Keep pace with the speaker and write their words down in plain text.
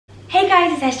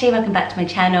guys, it's SJ, welcome back to my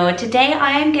channel. Today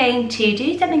I am going to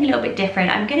do something a little bit different.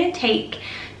 I'm going to take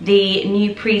the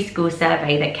new preschool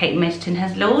survey that Kate Middleton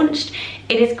has launched.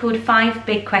 It is called 5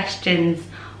 Big Questions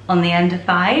on the Under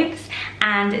 5s,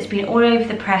 and it's been all over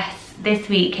the press this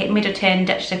week. Kate Middleton,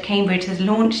 Duchess of Cambridge, has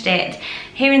launched it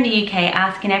here in the UK,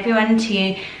 asking everyone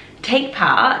to take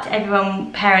part,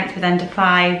 everyone, parents with under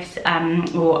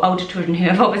 5s or older children who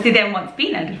have obviously then once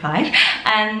been under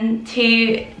 5,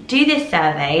 to do this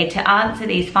survey to answer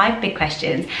these 5 big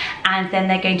questions, and then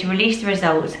they're going to release the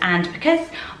results. And because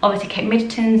obviously Kate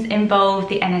Middleton's involved,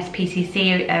 the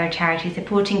NSPCC are a charity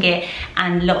supporting it,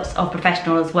 and lots of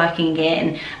professionals working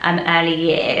in early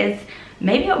years,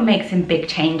 maybe it'll make some big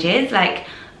changes. Like,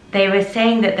 they were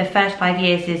saying that the first 5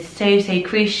 years is so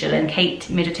crucial, and Kate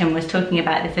Middleton was talking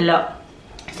about this a lot,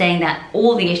 saying that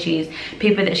all the issues,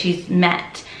 people that she's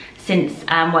met since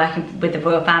working with the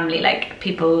royal family, like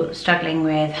people struggling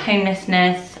with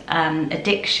homelessness,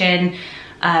 addiction,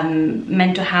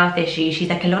 mental health issues, she's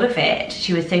like, a lot of it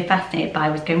she was so fascinated by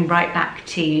was going right back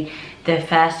to the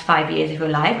first 5 years of your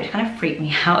life, which kind of freaked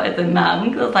me out as a mum,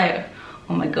 because I was like,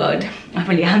 oh my god, I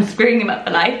really am screwing them up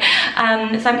for life.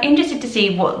 So I'm interested to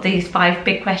see what these 5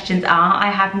 big questions are. I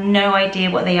have no idea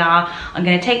what they are. I'm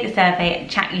going to take the survey and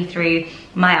chat you through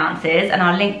my answers, and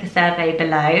I'll link the survey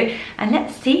below, and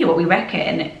let's see what we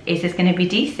reckon. Is this going to be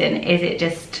decent? Is it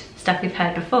just stuff we've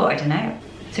heard before? I don't know.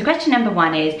 So question number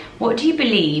 1 is, what do you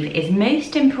believe is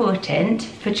most important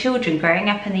for children growing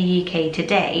up in the UK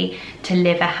today to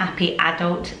live a happy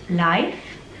adult life?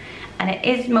 And it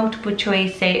is multiple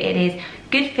choice, so it is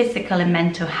good physical and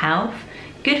mental health,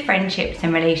 good friendships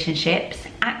and relationships,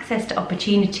 access to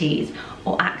opportunities,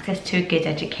 or access to a good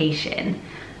education.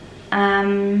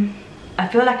 I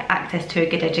feel like access to a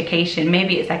good education,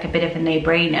 maybe it's like a bit of a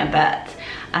no-brainer, but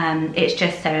it's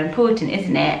just so important,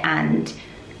 isn't it? And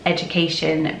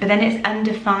education, but then it's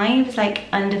under 5s, like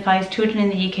under 5s, children in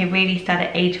the UK really start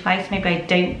at age 5, so maybe I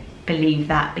don't believe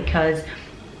that, because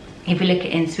if we look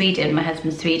at in Sweden, my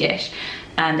husband's Swedish,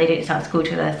 they didn't start school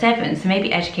till they're 7, so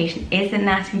maybe education isn't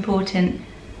that important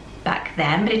back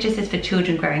then, but it just is for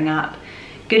children growing up.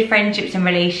 Good friendships and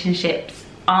relationships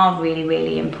are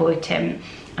really important,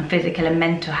 and physical and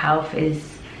mental health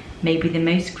is maybe the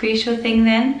most crucial thing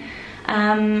then.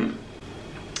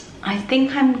 I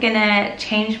think I'm gonna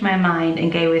change my mind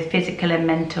and go with physical and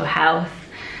mental health,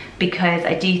 because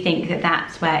I do think that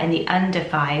that's where in the under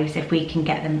 5s, if we can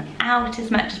get them out as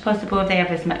much as possible, if they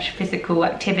have as much physical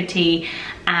activity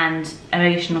and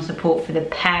emotional support for the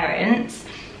parents,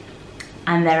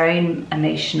 and their own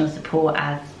emotional support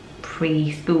as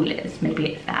preschoolers,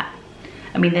 maybe it's that.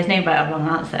 I mean, there's no right or wrong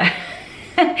answer.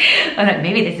 I don't know,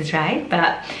 maybe this is right,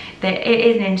 but it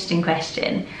is an interesting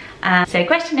question. So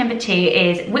question number 2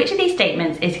 is, which of these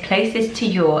statements is closest to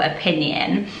your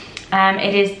opinion?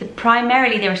 It is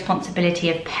primarily the responsibility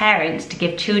of parents to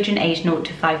give children aged 0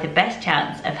 to 5 the best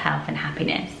chance of health and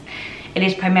happiness. It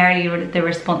is primarily the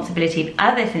responsibility of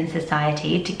others in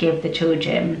society to give the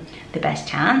children the best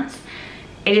chance.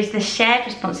 It is the shared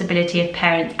responsibility of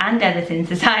parents and others in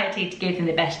society to give them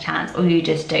the best chance, or you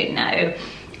just don't know.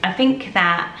 I think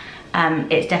that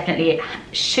it's definitely, it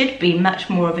should be much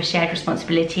more of a shared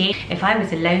responsibility. If I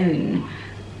was alone,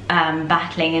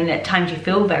 battling, and at times you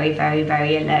feel very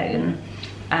alone,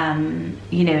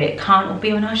 you know, it can't all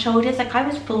be on our shoulders. Like, I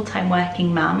was full-time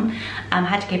working mum,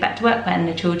 had to go back to work when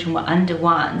the children were under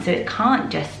 1, so it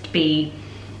can't just be,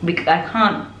 I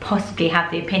can't possibly have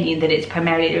the opinion that it's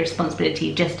primarily the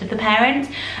responsibility just of the parents,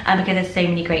 because there's so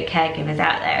many great caregivers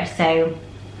out there. So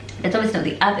there's obviously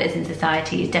not the others in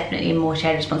society, it's definitely a more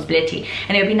shared responsibility.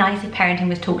 And it would be nice if parenting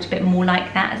was talked a bit more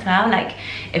like that as well. Like,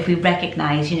 if we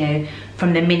recognise, you know,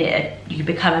 from the minute you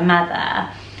become a mother,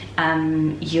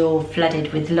 you're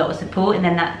flooded with a lot of support, and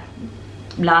then that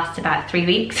lasts about 3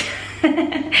 weeks,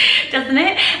 doesn't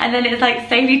it? And then it's like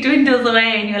slowly dwindles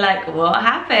away, and you're like, what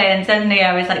happened? Suddenly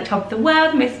I was like top of the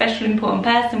world, most special important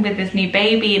person with this new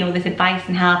baby and all this advice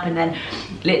and help, and then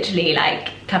literally like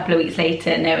a couple of weeks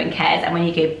later no one cares. And when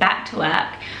you go back to work,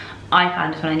 I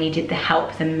found when I needed the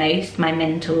help the most, my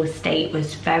mental state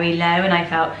was very low, and I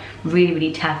felt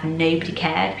really tough, and nobody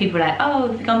cared. People were like, oh,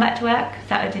 have you gone back to work?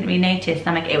 So I didn't really notice. And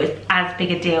I'm like, it was as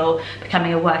big a deal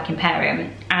becoming a working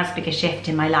parent, as big a shift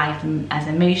in my life, and as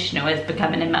emotional as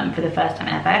becoming a mum for the first time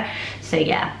ever. So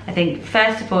yeah, I think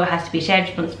first of all it has to be shared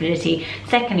responsibility.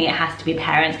 Secondly, it has to be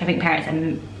parents. I think parents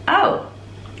are,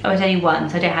 oh, it's only 1,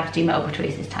 so I don't have to do multiple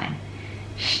choice this time.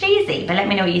 Sleazy, but let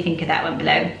me know what you think of that one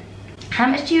below. How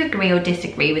much do you agree or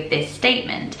disagree with this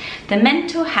statement? The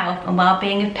mental health and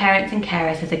well-being of parents and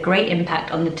carers has a great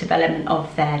impact on the development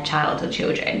of their child or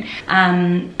children.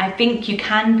 I think you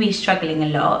can be struggling a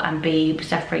lot and be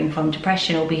suffering from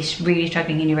depression or be really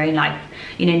struggling in your own life.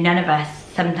 You know, none of us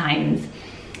sometimes,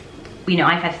 you know,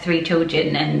 I've had 3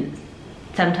 children, and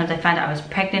sometimes I found out I was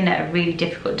pregnant at a really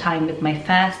difficult time with my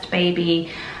first baby.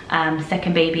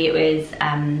 Second baby, it was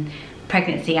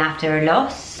pregnancy after a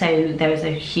loss, so there was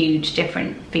a huge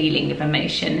different feeling of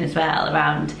emotion as well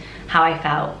around how I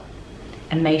felt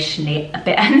emotionally, a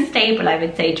bit unstable I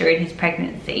would say, during his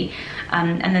pregnancy.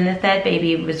 And then the third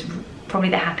baby was probably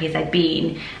the happiest I'd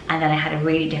been, and then I had a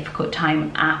really difficult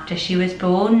time after she was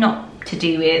born, not to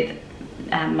do with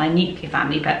my nuclear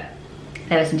family, but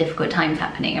there were some difficult times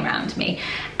happening around me,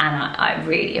 and it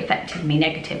really affected me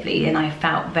negatively, and I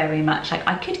felt very much like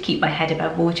I could keep my head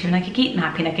above water and I could keep them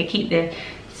happy and I could keep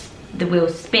the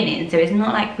wheels spinning. So it's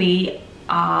not like we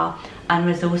are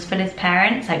unresourceful as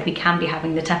parents. Like, we can be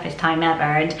having the toughest time ever,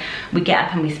 and we get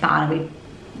up and we smile and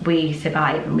we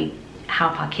survive and we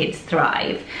help our kids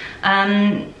thrive.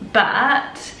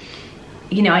 But,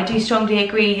 you know, I do strongly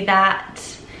agree that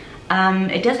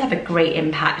it does have a great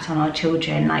impact on our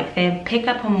children. Like, they pick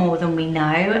up on more than we know,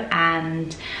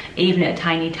 and even at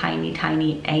a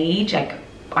tiny age. Like,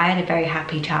 I had a very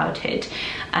happy childhood,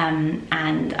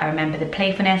 and I remember the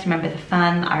playfulness, I remember the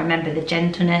fun, I remember the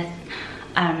gentleness,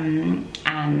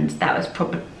 and that was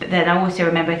probably, then I also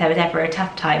remember if there was ever a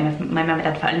tough time, if my mum and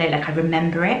dad felt low,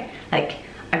 like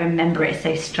I remember it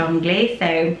so strongly.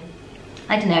 So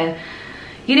I don't know,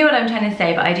 you know what I'm trying to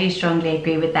say, but I do strongly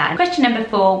agree with that. Question number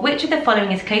 4, which of the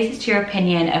following is closest to your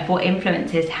opinion of what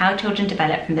influences how children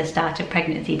develop from the start of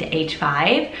pregnancy to age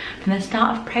 5? From the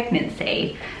start of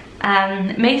pregnancy,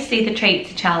 mostly the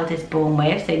traits a child is born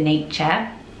with, so nature.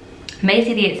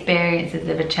 Mostly the experiences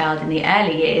of a child in the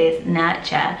early years,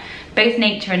 nurture. Both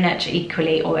nature and nurture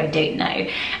equally, or I don't know.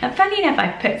 And funny enough,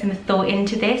 I've put some thought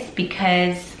into this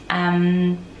because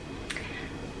in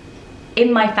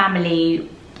my family,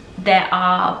 there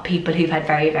are people who've had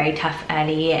very tough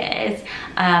early years,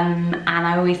 and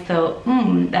I always thought,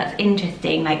 that's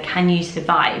interesting. Like, can you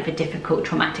survive a difficult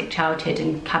traumatic childhood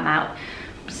and come out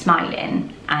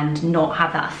smiling and not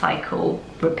have that cycle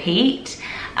repeat?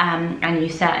 And you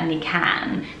certainly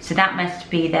can. So that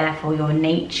must be therefore your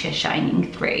nature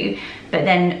shining through. But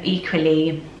then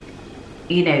equally,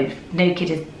 you know,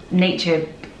 nature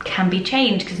can be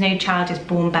changed, because no child is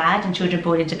born bad, and children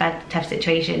born into bad, tough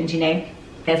situations, you know.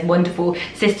 There's wonderful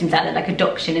systems out there like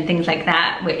adoption and things like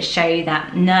that, which show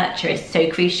that nurture is so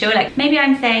crucial. Like, maybe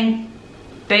I'm saying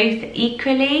both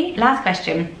equally. Last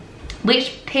question.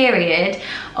 Which period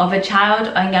of a child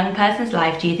or young person's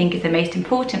life do you think is the most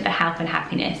important for health and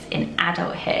happiness in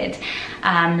adulthood?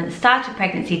 Start of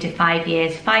pregnancy to 5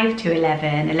 years, 5 to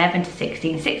 11, 11 to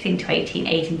 16, 16 to 18,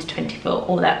 18 to 24,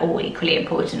 or they're all equally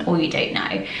important, or you don't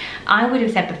know. I would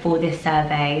have said before this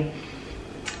survey,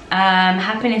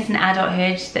 happiness in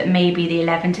adulthood, that maybe the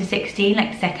 11 to 16,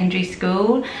 like secondary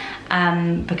school,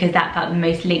 because that felt the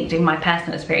most linked in my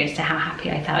personal experience to how happy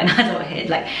I felt in adulthood.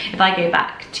 Like, if I go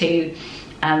back to,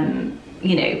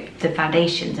 you know, the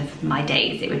foundations of my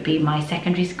days, it would be my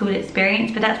secondary school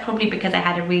experience, but that's probably because I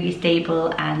had a really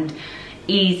stable and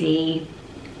easy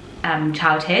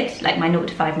childhood. Like, my 0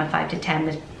 to 5, my 5 to 10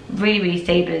 was really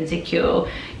stable and secure.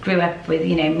 Grew up with,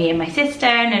 you know, me and my sister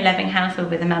in a loving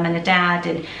household with a mum and a dad,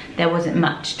 and there wasn't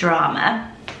much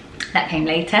drama. That came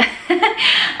later.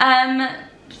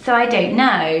 So I don't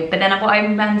know, but then what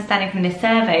I'm understanding from this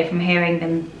survey, from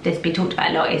hearing this be talked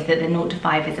about a lot, is that the 0 to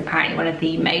 5 is apparently one of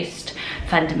the most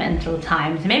fundamental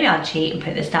times. Maybe I'll cheat and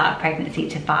put the start of pregnancy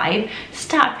to 5.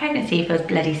 Start of pregnancy feels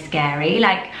bloody scary.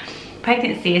 Like,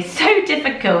 pregnancy is so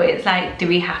difficult. It's like, do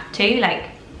we have to, like,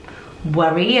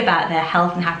 worry about their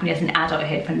health and happiness in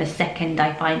adulthood from the second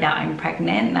I find out I'm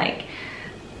pregnant? Like,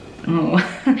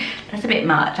 that's a bit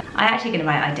much. I'm actually gonna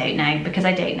write I don't know, because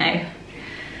I don't know.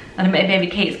 And maybe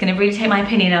Kate's gonna really take my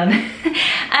opinion on.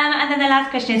 And then the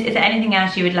last question is there anything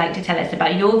else you would like to tell us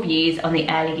about your views on the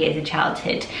early years of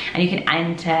childhood? And you can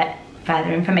enter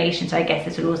further information, so I guess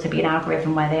this will also be an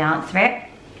algorithm where they answer it.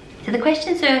 So the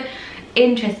questions are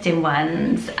interesting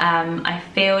ones. I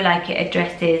feel like it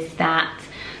addresses that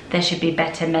there should be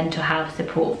better mental health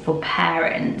support for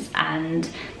parents, and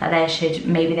that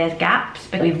maybe there's gaps,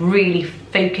 but we've really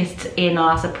focused in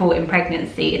our support in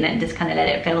pregnancy and then just kind of let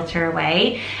it filter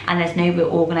away, and there's no real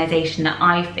organisation that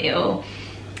I feel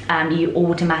you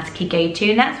automatically go to.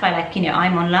 And that's why, like, you know,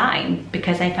 I'm online,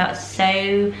 because I felt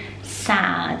so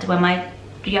sad when my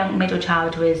young middle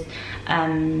child was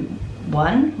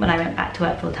 1, when I went back to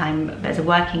work full time as a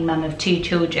working mum of 2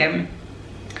 children.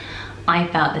 I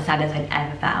felt the saddest I'd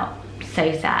ever felt. So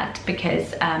sad,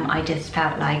 because I just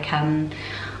felt like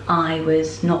I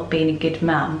was not being a good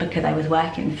mum because I was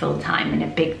working full time in a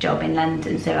big job in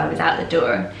London, so I was out the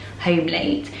door, home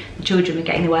late. The children were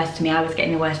getting the worst of me, I was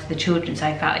getting the worst of the children, so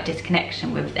I felt a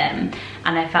disconnection with them,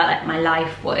 and I felt like my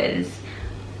life was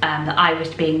that I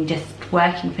was being just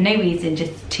working for no reason,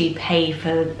 just to pay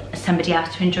for somebody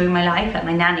else to enjoy my life. Like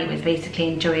my nanny was basically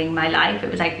enjoying my life.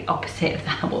 It was like the opposite of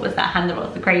that. What was that? Hand that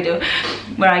was the cradle,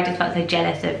 where I just felt so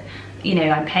jealous of, you know,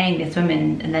 I'm paying this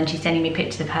woman and then she's sending me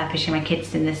pictures of her pushing my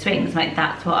kids in the swings. Like,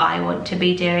 that's what I want to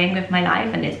be doing with my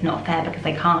life, and it's not fair because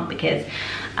I can't, because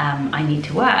I need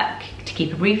to work to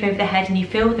keep a roof over the head, and you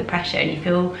feel the pressure and you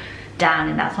feel down.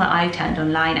 And that's why I turned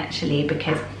online, actually,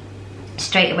 because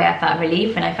straight away I felt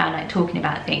relief, and I found like talking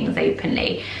about things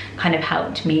openly kind of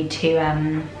helped me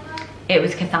to, it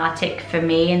was cathartic for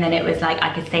me, and then it was like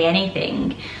I could say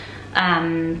anything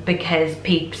because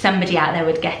somebody out there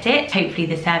would get it. Hopefully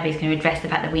the survey is going to address the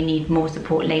fact that we need more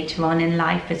support later on in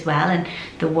life as well, and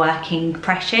the working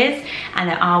pressures, and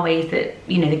there are ways that,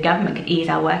 you know, the government could ease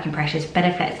our working pressures,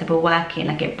 better flexible working.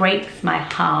 Like, it breaks my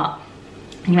heart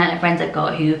the amount of friends I've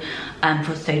got who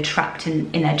feel so trapped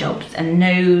in their jobs and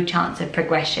no chance of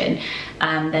progression.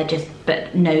 They're just,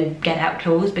 but no get out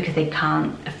clause because they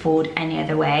can't afford any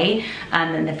other way.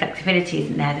 And the flexibility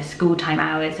isn't there, the school time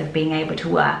hours of being able to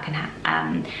work,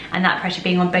 and that pressure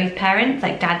being on both parents,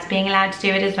 like dad's being allowed to do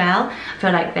it as well. I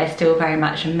feel like they're still very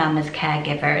much mum as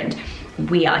caregiver, and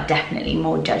we are definitely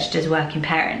more judged as working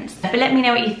parents. But let me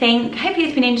know what you think. Hopefully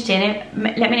it's been interesting.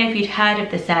 Let me know if you'd heard of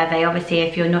the survey. Obviously,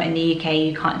 if you're not in the UK,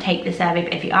 you can't take the survey,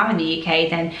 but if you are in the UK,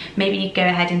 then maybe you go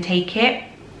ahead and take it.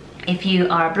 If you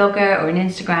are a blogger or an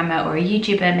Instagrammer or a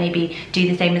YouTuber, maybe do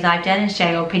the same as I've done and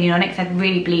share your opinion on it, because I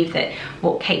really believe that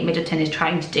what Kate Middleton is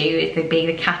trying to do is being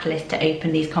the catalyst to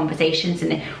open these conversations,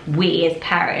 and we as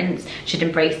parents should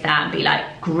embrace that and be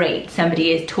like, great, somebody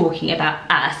is talking about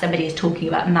us, somebody is talking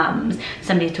about mums,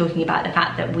 somebody is talking about the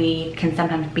fact that we can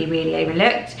sometimes be really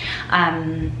overlooked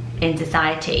in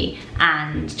society,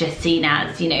 and just seen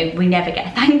as, you know, we never get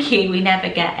a thank you, we never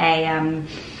get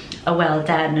a well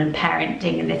done, and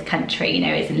parenting in this country, you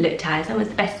know, isn't looked at as, oh,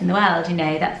 it's the best in the world, you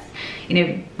know. That's, you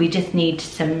know, we just need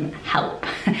some help.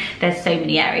 There's so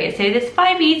many areas. So there's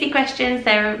 5 easy questions.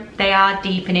 They are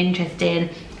deep and interesting.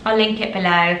 I'll link it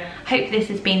below. Hope this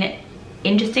has been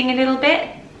interesting a little bit.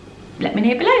 Let me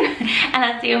know below, and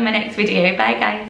I'll see you on my next video. Bye guys.